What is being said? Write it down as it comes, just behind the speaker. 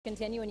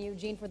Continue in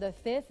Eugene for the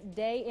 5th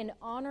day in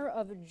honor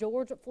of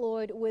George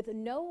Floyd with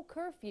no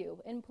curfew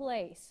in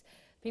place.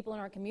 People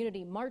in our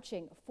community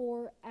marching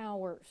for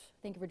hours.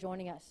 Thank you for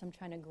joining us. I'm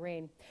China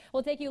Green.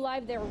 We'll take you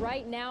live there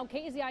right now.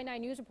 KZI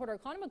 9 News reporter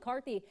Connor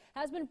McCarthy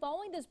has been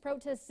following this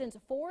protest since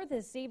 4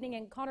 this evening.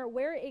 And Connor,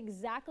 where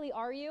exactly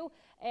are you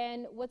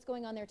and what's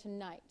going on there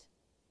tonight?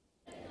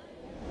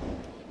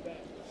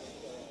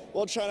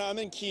 Well, China, I'm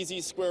in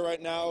KZI Square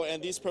right now,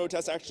 and these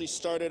protests actually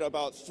started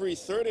about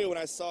 3:30 when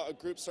I saw a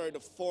group started to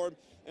form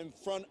in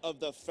front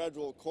of the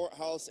federal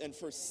courthouse, and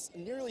for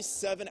nearly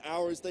 7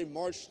 hours they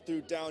marched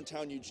through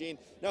downtown Eugene.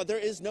 Now, there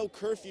is no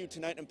curfew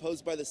tonight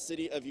imposed by the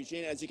city of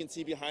Eugene. As you can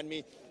see behind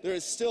me, there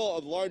is still a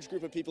large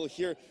group of people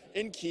here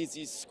in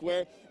KZI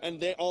Square, and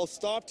they all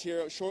stopped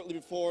here shortly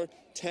before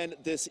 10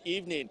 this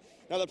evening.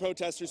 Now, the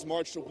protesters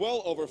marched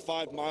well over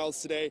 5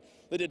 miles today.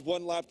 They did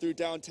one lap through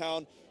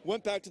downtown,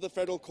 went back to the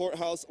federal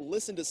courthouse,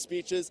 listened to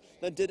speeches,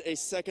 then did a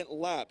second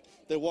lap.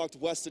 They walked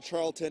west to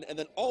Charlton and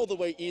then all the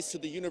way east to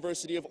the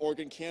University of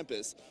Oregon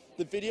campus.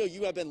 The video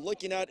you have been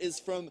looking at is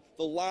from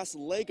the last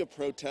leg of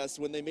protests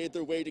when they made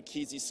their way to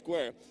KZI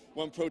Square.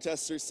 One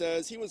protester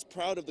says he was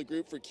proud of the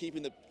group for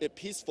keeping it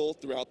peaceful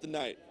throughout the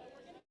night.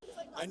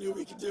 I knew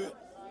we could do it.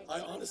 I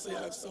honestly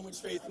have so much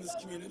faith in this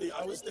community.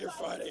 I was there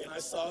Friday and I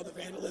saw the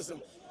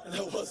vandalism, and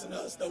that wasn't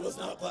us. That was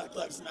not Black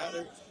Lives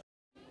Matter.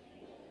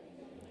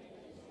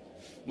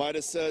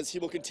 Midas says he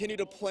will continue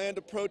to plan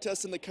to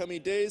protest in the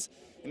coming days,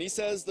 and he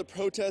says the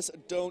protests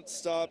don't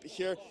stop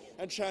here.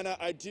 And China,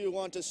 I do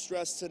want to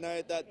stress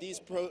tonight that these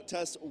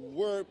protests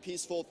were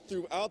peaceful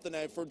throughout the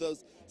night for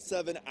those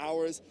 7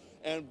 hours,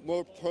 and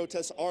more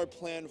protests are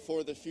planned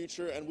for the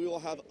future, and we will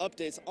have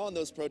updates on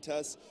those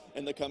protests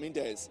in the coming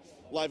days.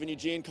 Live in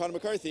Eugene, Connor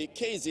McCarthy,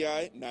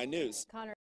 KZI 9 News. Connor.